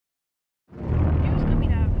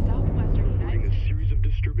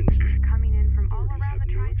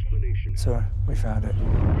Sir, we found it.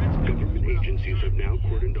 Government agencies have now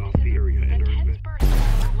cordoned off the area and are intense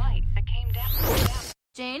light that came down.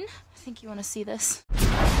 Jane, I think you want to see this.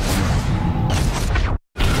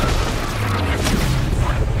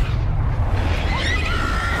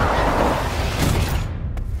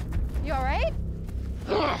 You all right?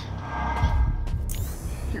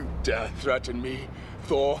 You dare threaten me,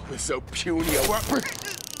 Thor, with so puny a weapon?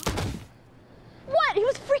 What? He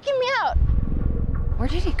was freaking me out. Where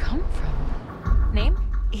did he come from? Name?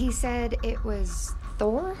 He said it was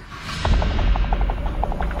Thor?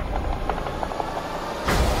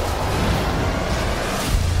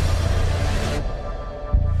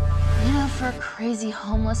 You know, for a crazy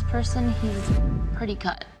homeless person, he's pretty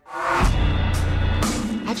cut.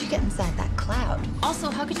 How'd you get inside that cloud? Also,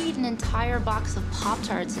 how could you eat an entire box of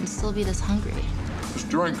Pop-Tarts and still be this hungry? This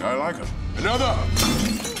drink, I like it. Another!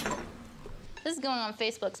 This is going on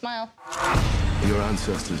Facebook. Smile. Your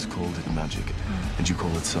ancestors called it magic, and you call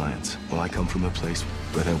it science. Well, I come from a place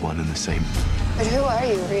where they're one and the same. But who are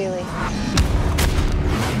you, really?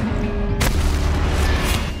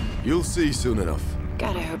 You'll see soon enough.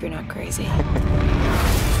 God, I hope you're not crazy.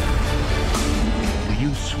 Do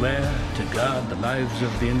you swear to guard the lives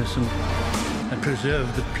of the innocent and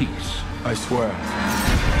preserve the peace? I swear.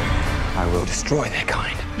 I will destroy their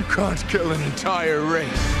kind You can't kill an entire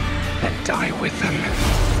race. and die with them.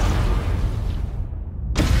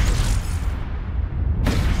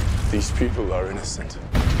 These people are innocent.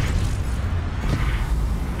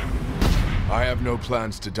 I have no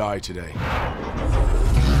plans to die today.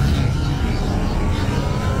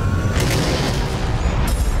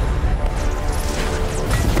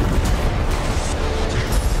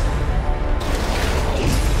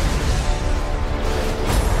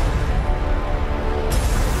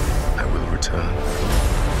 I will return.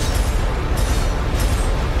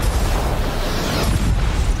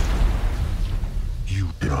 You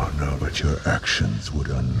do not know what your actions would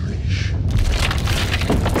unleash.